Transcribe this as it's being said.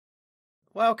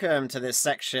Welcome to this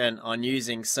section on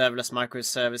using serverless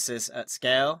microservices at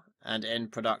scale and in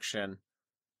production.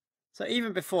 So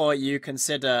even before you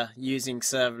consider using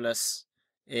serverless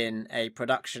in a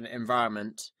production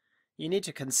environment, you need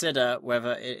to consider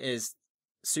whether it is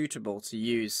suitable to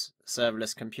use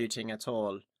serverless computing at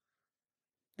all.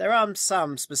 There are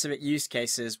some specific use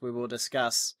cases we will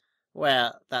discuss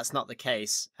where that's not the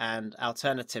case and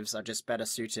alternatives are just better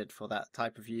suited for that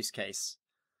type of use case.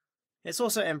 It's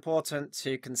also important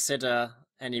to consider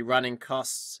any running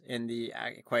costs in the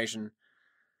equation.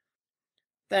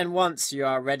 Then once you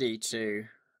are ready to,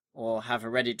 or have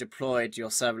already deployed your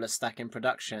serverless stack in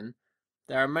production,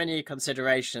 there are many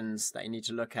considerations that you need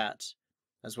to look at,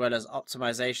 as well as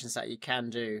optimizations that you can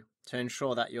do to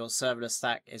ensure that your serverless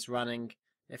stack is running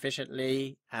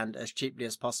efficiently and as cheaply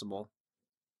as possible.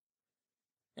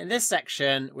 In this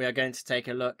section, we are going to take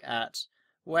a look at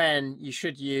when you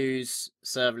should use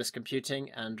serverless computing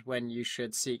and when you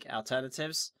should seek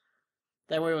alternatives.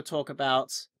 Then we will talk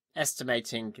about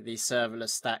estimating the serverless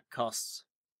stack costs.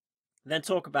 Then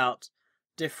talk about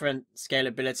different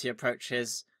scalability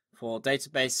approaches for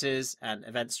databases and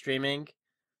event streaming.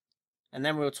 And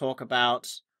then we'll talk about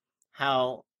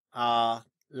how our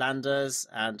landers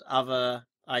and other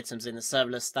items in the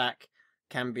serverless stack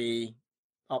can be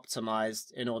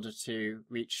optimized in order to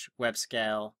reach web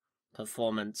scale,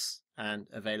 performance, and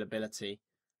availability.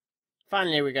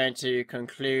 Finally, we're going to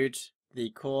conclude the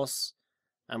course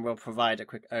and we'll provide a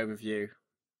quick overview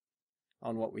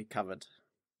on what we covered.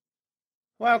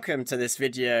 Welcome to this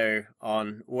video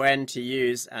on when to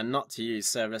use and not to use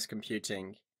serverless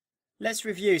computing. Let's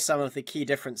review some of the key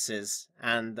differences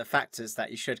and the factors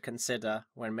that you should consider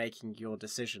when making your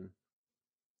decision.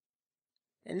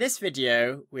 In this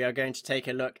video, we are going to take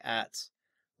a look at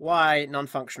why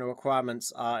non-functional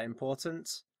requirements are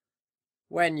important,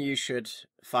 when you should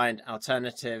find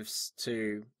alternatives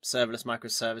to serverless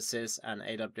microservices and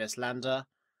AWS Lambda.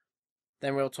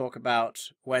 Then we'll talk about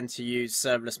when to use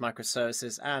serverless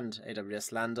microservices and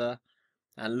AWS Lambda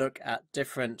and look at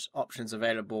different options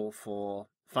available for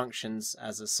functions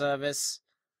as a service.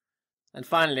 And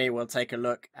finally, we'll take a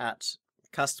look at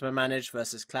customer managed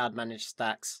versus cloud managed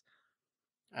stacks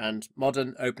and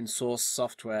modern open source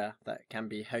software that can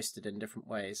be hosted in different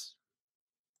ways.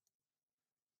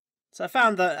 So I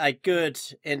found that a good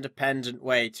independent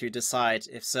way to decide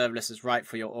if serverless is right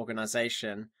for your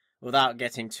organization without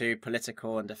getting too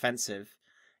political and defensive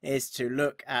is to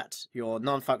look at your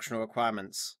non-functional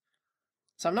requirements.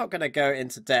 So I'm not going to go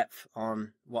into depth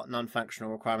on what non-functional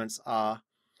requirements are,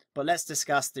 but let's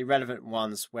discuss the relevant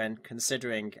ones when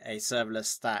considering a serverless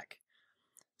stack.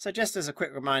 So just as a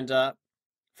quick reminder,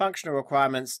 functional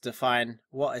requirements define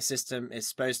what a system is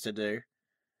supposed to do,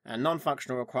 and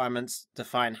non-functional requirements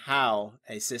define how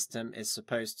a system is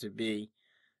supposed to be,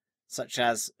 such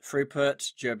as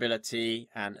throughput, durability,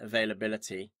 and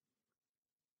availability.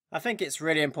 I think it's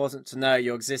really important to know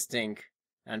your existing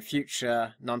and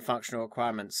future non-functional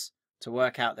requirements to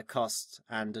work out the cost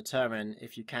and determine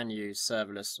if you can use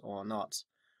serverless or not,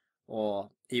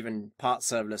 or even part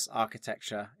serverless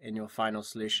architecture in your final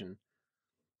solution.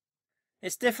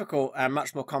 It's difficult and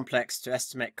much more complex to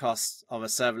estimate costs of a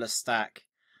serverless stack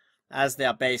as they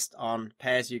are based on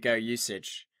pay-as-you-go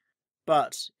usage.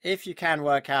 But if you can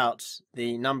work out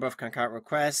the number of concurrent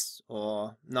requests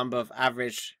or number of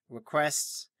average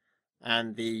requests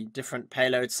and the different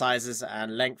payload sizes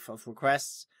and length of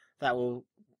requests, that will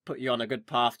put you on a good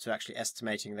path to actually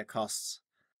estimating the costs.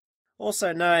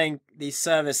 Also, knowing the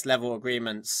service level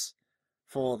agreements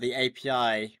for the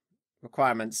API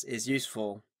requirements is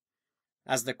useful,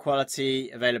 as the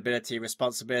quality, availability,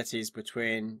 responsibilities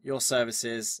between your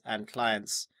services and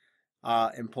clients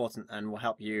are important and will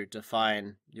help you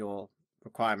define your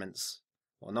requirements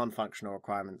or non-functional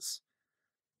requirements.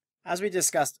 As we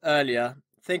discussed earlier,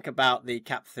 think about the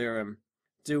CAP theorem.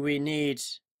 Do we need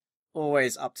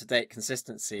always up-to-date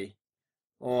consistency,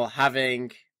 or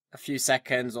having a few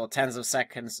seconds or tens of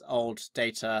seconds old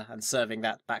data and serving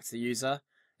that back to the user?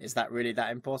 Is that really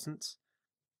that important?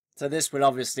 So this will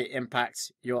obviously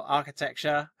impact your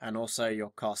architecture and also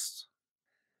your costs.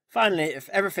 Finally, if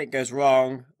everything goes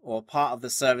wrong or part of the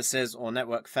services or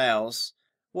network fails,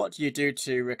 what do you do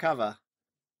to recover?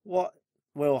 What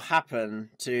will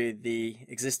happen to the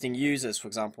existing users, for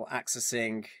example,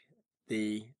 accessing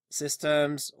the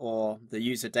systems or the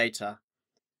user data?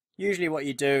 Usually what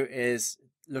you do is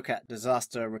look at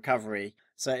disaster recovery.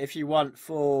 So if you want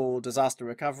full disaster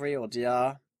recovery or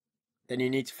DR, then you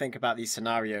need to think about these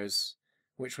scenarios,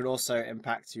 which will also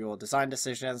impact your design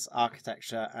decisions,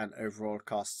 architecture, and overall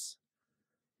costs.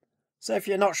 So if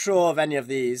you're not sure of any of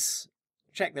these,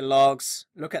 check the logs,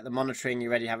 look at the monitoring you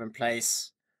already have in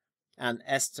place, and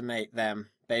estimate them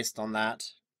based on that.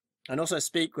 And also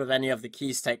speak with any of the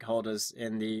key stakeholders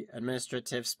in the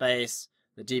administrative space,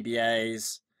 the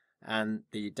DBAs, and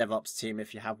the DevOps team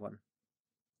if you have one.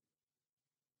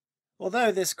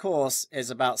 Although this course is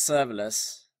about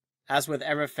serverless, as with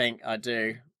everything I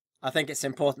do, I think it's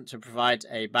important to provide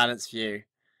a balanced view.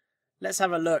 Let's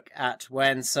have a look at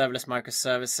when serverless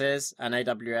microservices and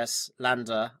AWS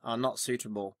Lambda are not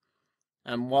suitable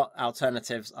and what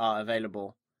alternatives are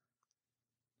available.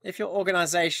 If your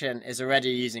organization is already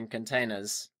using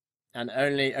containers and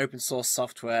only open source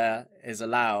software is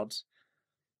allowed,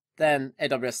 then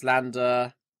AWS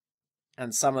Lambda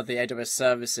and some of the AWS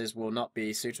services will not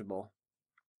be suitable.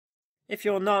 If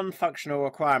your non-functional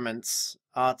requirements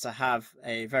are to have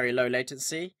a very low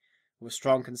latency with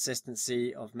strong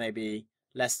consistency of maybe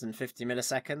less than 50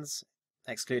 milliseconds,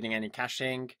 excluding any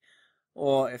caching,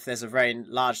 or if there's a very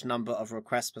large number of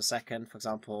requests per second, for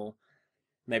example,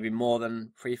 maybe more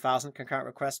than 3,000 concurrent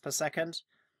requests per second,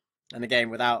 and again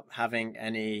without having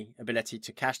any ability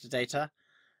to cache the data,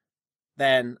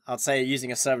 then I'd say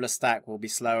using a serverless stack will be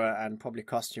slower and probably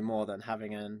cost you more than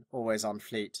having an always-on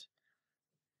fleet.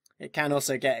 It can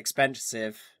also get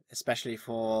expensive, especially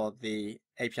for the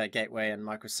API gateway and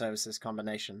microservices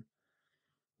combination,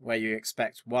 where you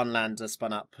expect one Lambda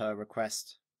spun up per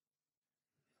request.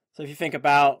 So if you think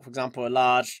about, for example, a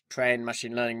large trained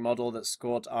machine learning model that's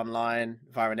scored online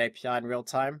via an API in real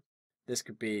time, this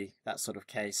could be that sort of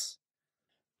case.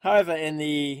 However, in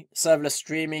the serverless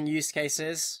streaming use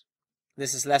cases,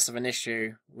 this is less of an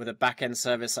issue with a backend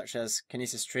service such as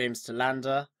Kinesis Streams to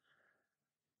Lambda.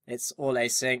 It's all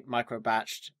async,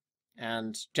 micro-batched,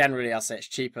 and generally I'll say it's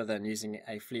cheaper than using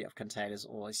a fleet of containers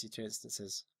or EC2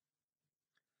 instances.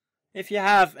 If you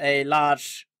have a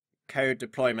large code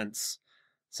deployments,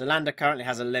 so Lambda currently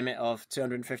has a limit of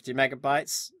 250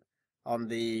 megabytes on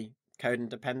the code and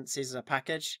dependencies as a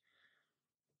package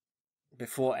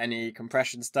before any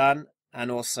compression's done, and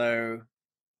also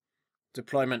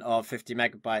deployment of 50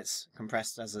 megabytes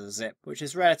compressed as a zip, which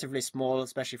is relatively small,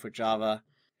 especially for Java.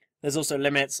 There's also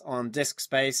limits on disk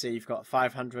space, so you've got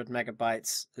 500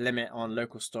 megabytes limit on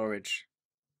local storage.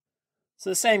 So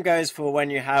the same goes for when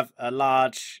you have a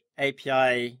large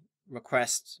API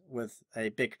request with a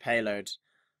big payload.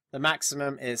 The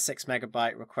maximum is 6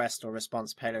 megabyte request or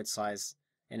response payload size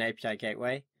in API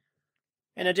gateway.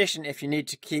 In addition, if you need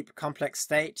to keep complex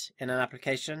state in an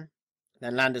application,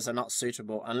 then lambdas are not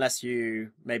suitable unless you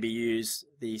maybe use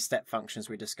the step functions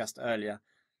we discussed earlier.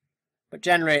 But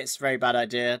generally, it's a very bad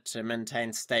idea to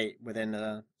maintain state within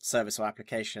a service or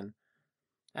application,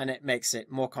 and it makes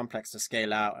it more complex to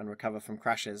scale out and recover from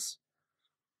crashes.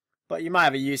 But you might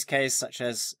have a use case such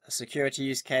as a security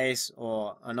use case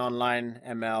or an online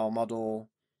ML model,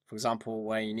 for example,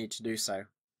 where you need to do so.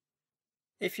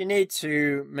 If you need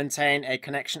to maintain a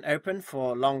connection open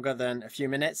for longer than a few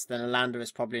minutes, then a Lambda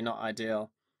is probably not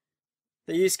ideal.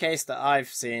 The use case that I've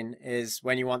seen is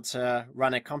when you want to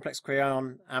run a complex query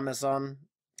on Amazon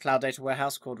Cloud Data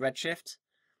Warehouse called Redshift,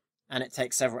 and it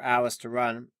takes several hours to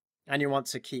run, and you want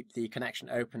to keep the connection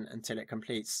open until it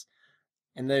completes.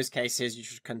 In those cases, you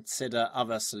should consider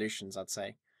other solutions, I'd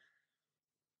say.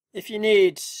 If you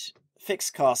need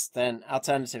fixed costs, then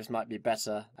alternatives might be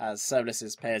better, as serverless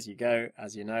is pay-as-you-go,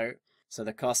 as you know, so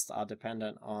the costs are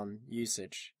dependent on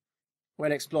usage.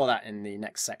 We'll explore that in the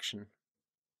next section.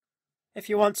 If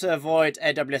you want to avoid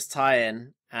AWS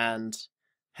tie-in and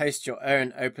host your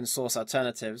own open source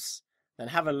alternatives, then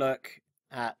have a look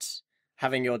at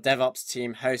having your DevOps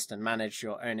team host and manage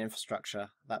your own infrastructure.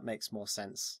 That makes more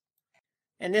sense.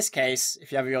 In this case,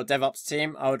 if you have your DevOps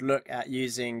team, I would look at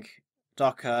using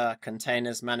Docker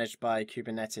containers managed by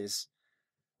Kubernetes.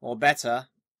 Or better,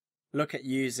 look at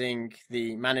using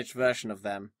the managed version of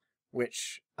them,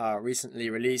 which are recently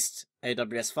released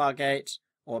AWS Fargate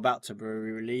or about to be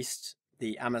released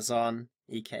the Amazon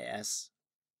EKS.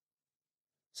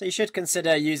 So you should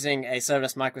consider using a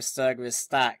serverless microservice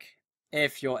stack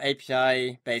if your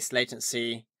API-based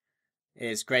latency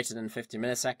is greater than 50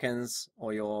 milliseconds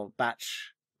or your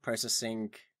batch processing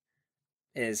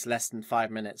is less than 5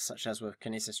 minutes, such as with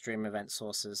Kinesis Stream event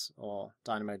sources or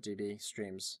DynamoDB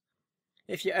streams.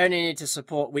 If you only need to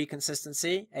support weak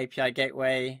consistency, API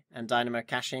Gateway and Dynamo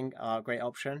caching are a great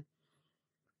option.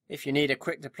 If you need a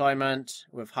quick deployment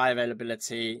with high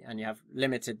availability and you have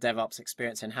limited DevOps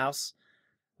experience in-house,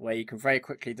 where you can very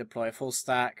quickly deploy a full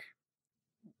stack,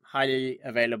 highly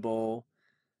available,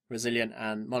 resilient,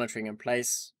 and monitoring in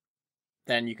place,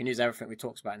 then you can use everything we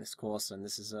talked about in this course, and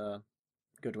this is a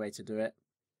good way to do it.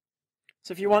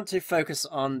 So if you want to focus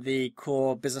on the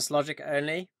core business logic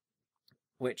only,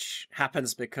 which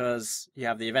happens because you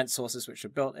have the event sources which are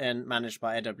built in, managed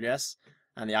by AWS,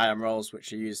 and the IAM roles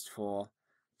which are used for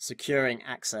securing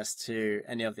access to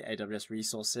any of the AWS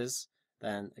resources.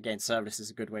 Then again, serverless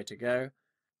is a good way to go.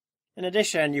 In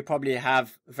addition, you probably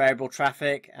have variable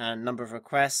traffic and number of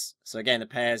requests. So again, the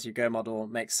pay-as-you-go model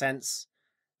makes sense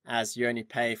as you only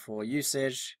pay for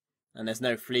usage and there's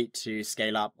no fleet to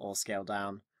scale up or scale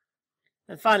down.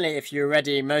 And finally, if you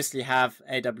already mostly have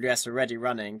AWS already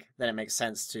running, then it makes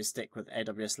sense to stick with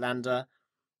AWS Lambda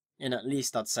in at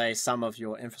least, I'd say, some of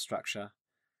your infrastructure.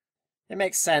 It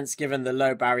makes sense given the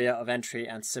low barrier of entry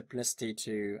and simplicity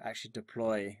to actually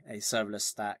deploy a serverless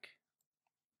stack.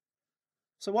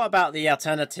 So what about the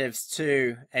alternatives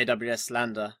to AWS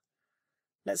Lambda?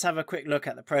 Let's have a quick look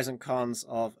at the pros and cons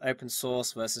of open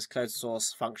source versus closed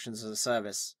source functions as a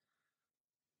service.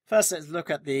 First, let's look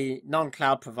at the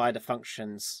non-cloud provider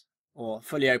functions, or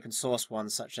fully open source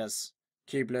ones such as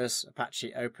Kubeless,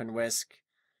 Apache OpenWhisk,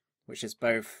 which is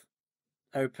both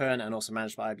open and also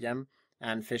managed by IBM,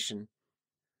 and Fission.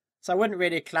 So I wouldn't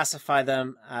really classify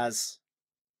them as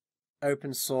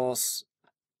open source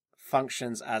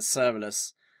functions as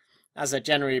serverless, as they're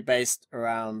generally based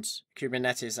around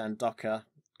Kubernetes and Docker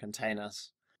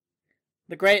containers.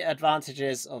 The great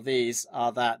advantages of these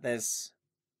are that there's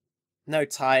no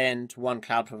tie-in to one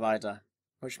cloud provider,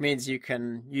 which means you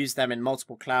can use them in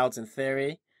multiple clouds in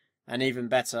theory, and even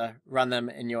better, run them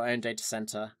in your own data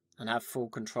center and have full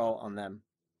control on them.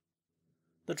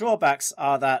 The drawbacks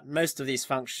are that most of these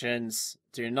functions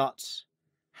do not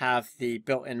have the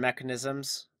built-in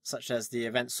mechanisms, such as the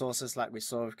event sources like we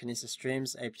saw with Kinesis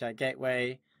Streams, API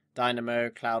Gateway, Dynamo,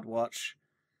 CloudWatch,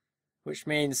 which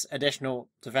means additional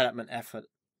development effort.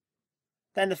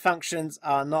 Then the functions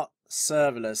are not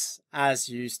serverless, as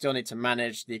you still need to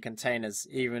manage the containers,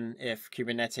 even if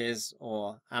Kubernetes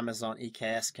or Amazon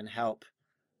EKS can help.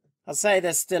 I'd say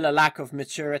there's still a lack of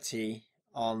maturity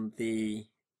on the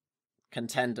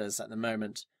contenders at the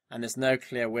moment, and there's no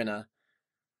clear winner.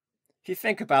 If you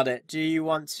think about it, do you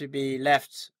want to be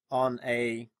left on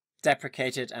a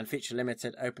deprecated and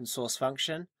feature-limited open source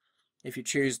function if you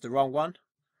choose the wrong one?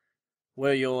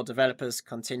 Will your developers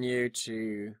continue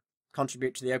to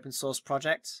contribute to the open source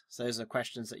project? So those are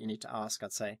questions that you need to ask,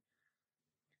 I'd say.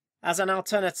 As an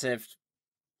alternative,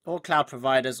 all cloud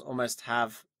providers almost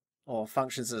have or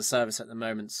functions as a service at the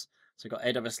moment. So we've got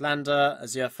AWS Lambda,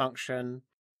 Azure Function,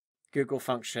 Google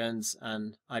Functions,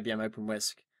 and IBM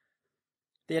OpenWhisk.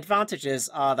 The advantages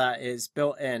are that it is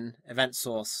built-in event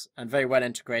source and very well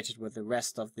integrated with the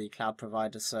rest of the cloud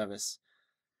provider service.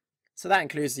 So that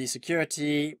includes the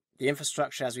security, the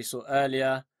infrastructure as we saw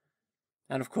earlier,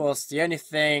 and of course the only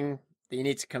thing that you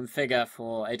need to configure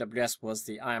for AWS was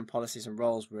the IAM policies and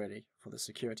roles really for the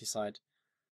security side.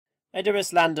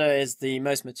 AWS Lambda is the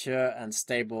most mature and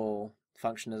stable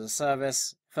function as a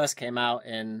service. First came out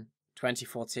in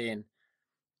 2014.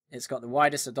 It's got the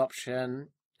widest adoption,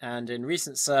 and in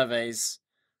recent surveys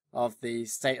of the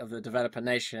State of the Developer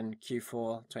Nation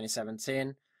Q4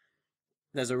 2017,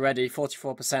 there's already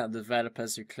 44% of the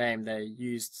developers who claim they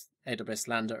used AWS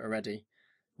Lambda already,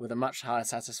 with a much higher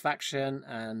satisfaction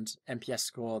and NPS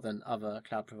score than other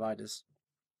cloud providers.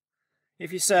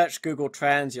 If you search Google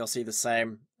Trends, you'll see the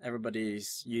same.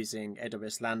 Everybody's using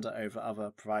AWS Lambda over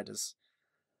other providers.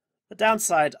 The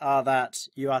downside are that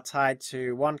you are tied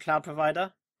to one cloud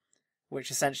provider,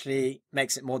 which essentially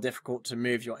makes it more difficult to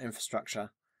move your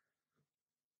infrastructure.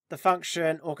 The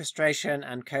function, orchestration,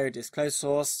 and code is closed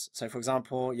source. So for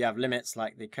example, you have limits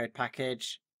like the code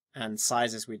package and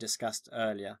sizes we discussed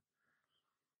earlier.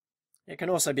 It can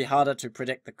also be harder to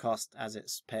predict the cost as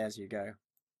it's pay as you go.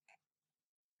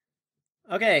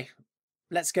 Okay,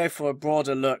 let's go for a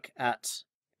broader look at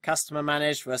customer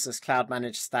managed versus cloud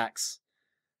managed stacks,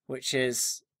 which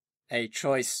is a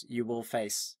choice you will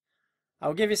face.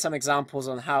 I'll give you some examples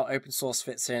on how open source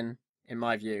fits in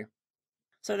my view.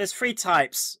 So there's three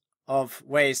types of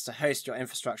ways to host your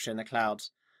infrastructure in the cloud.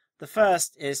 The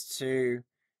first is to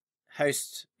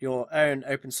host your own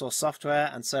open source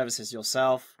software and services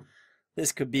yourself.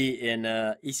 This could be in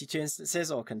EC2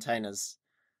 instances or containers.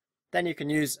 Then you can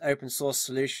use open source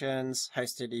solutions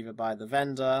hosted either by the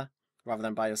vendor rather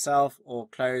than by yourself, or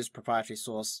closed proprietary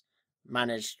source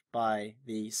managed by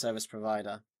the service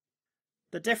provider.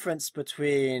 The difference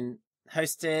between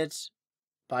hosted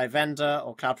by vendor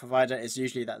or cloud provider is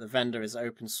usually that the vendor is an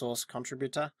open source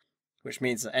contributor, which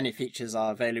means that any features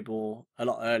are available a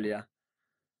lot earlier,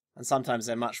 and sometimes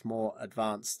they're much more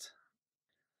advanced.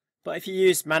 But if you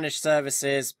use managed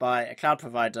services by a cloud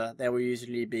provider, they will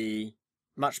usually be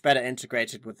much better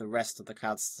integrated with the rest of the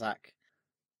cloud stack,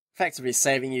 effectively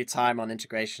saving you time on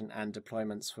integration and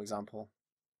deployments, for example.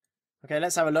 Okay,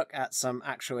 let's have a look at some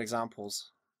actual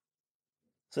examples.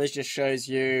 So this just shows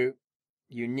you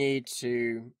need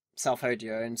to self-host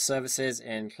your own services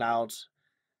in cloud.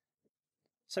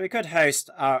 So we could host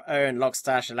our own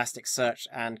Logstash, Elasticsearch,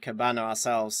 and Kibana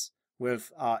ourselves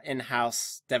with our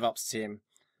in-house DevOps team,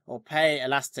 or pay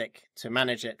Elastic to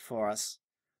manage it for us.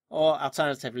 Or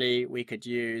alternatively, we could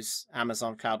use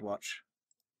Amazon CloudWatch.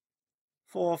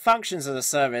 For functions as a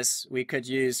service, we could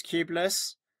use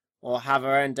Kubeless, or have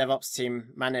our own DevOps team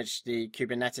manage the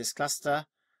Kubernetes cluster,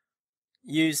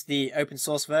 use the open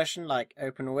source version like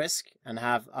OpenWhisk and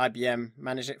have IBM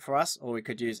manage it for us, or we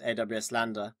could use AWS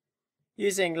Lambda.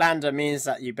 Using Lambda means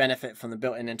that you benefit from the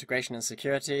built-in integration and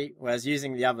security, whereas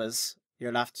using the others,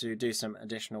 you'll have to do some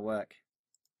additional work.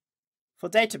 For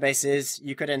databases,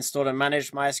 you could install and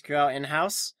manage MySQL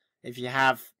in-house if you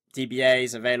have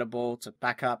DBAs available to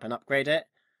back up and upgrade it,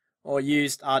 or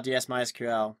used RDS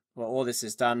MySQL, where all this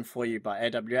is done for you by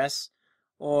AWS,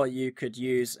 or you could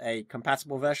use a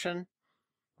compatible version,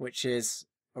 which is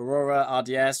Aurora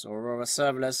RDS or Aurora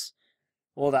Serverless.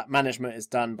 All that management is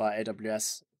done by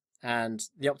AWS, and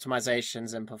the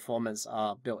optimizations and performance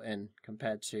are built in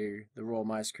compared to the raw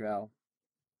MySQL.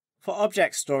 For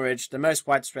object storage, the most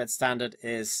widespread standard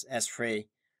is S3.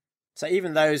 So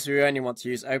even those who only want to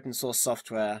use open source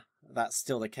software, that's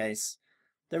still the case.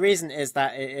 The reason is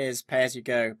that it is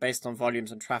pay-as-you-go based on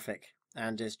volumes and traffic,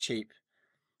 and is cheap.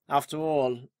 After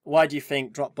all, why do you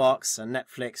think Dropbox and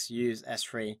Netflix use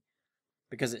S3?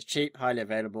 Because it's cheap, highly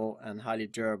available, and highly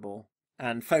durable,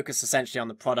 and focus essentially on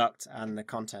the product and the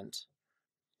content.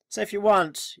 So if you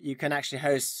want, you can actually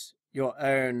host your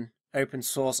own open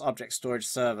source object storage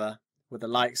server with the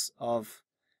likes of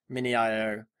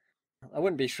Mini.io. I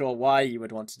wouldn't be sure why you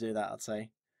would want to do that, I'd say.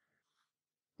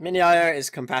 Mini.io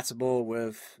is compatible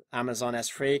with Amazon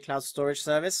S3 cloud storage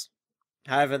service.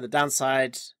 However, the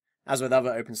downside, as with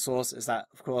other open source, is that,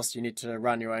 of course, you need to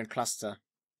run your own cluster.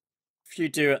 Few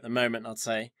do at the moment, I'd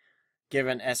say,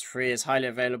 given S3 is highly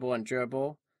available and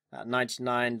durable at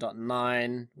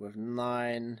 99.9 with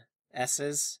 9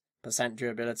 %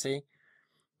 durability.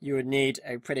 You would need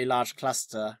a pretty large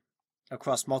cluster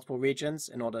across multiple regions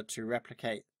in order to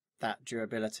replicate that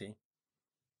durability.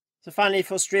 So finally,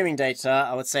 for streaming data,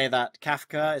 I would say that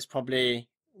Kafka is probably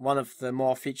one of the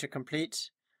more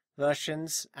feature-complete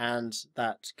versions, and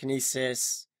that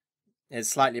Kinesis is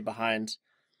slightly behind,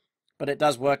 but it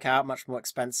does work out much more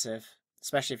expensive,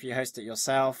 especially if you host it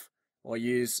yourself or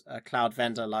use a cloud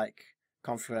vendor like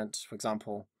Confluent, for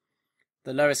example.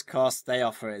 The lowest cost they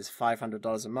offer is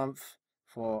 $500 a month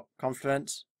for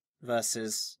Confluent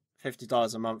versus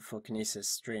 $50 a month for Kinesis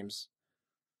streams.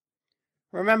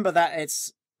 Remember that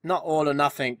it's not all or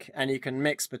nothing, and you can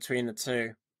mix between the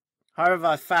two. However,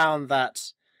 I found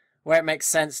that where it makes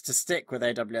sense to stick with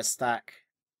AWS Stack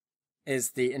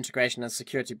is the integration and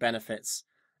security benefits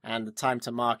and the time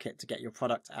to market to get your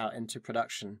product out into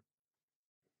production.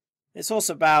 It's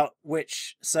also about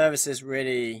which services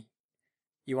really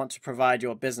you want to provide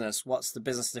your business. What's the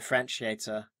business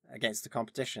differentiator against the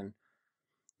competition?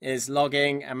 Is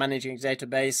logging and managing a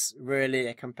database really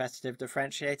a competitive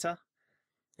differentiator?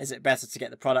 Is it better to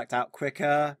get the product out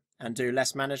quicker and do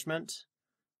less management?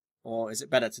 Or is it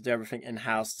better to do everything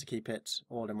in-house to keep it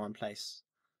all in one place?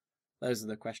 Those are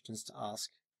the questions to ask.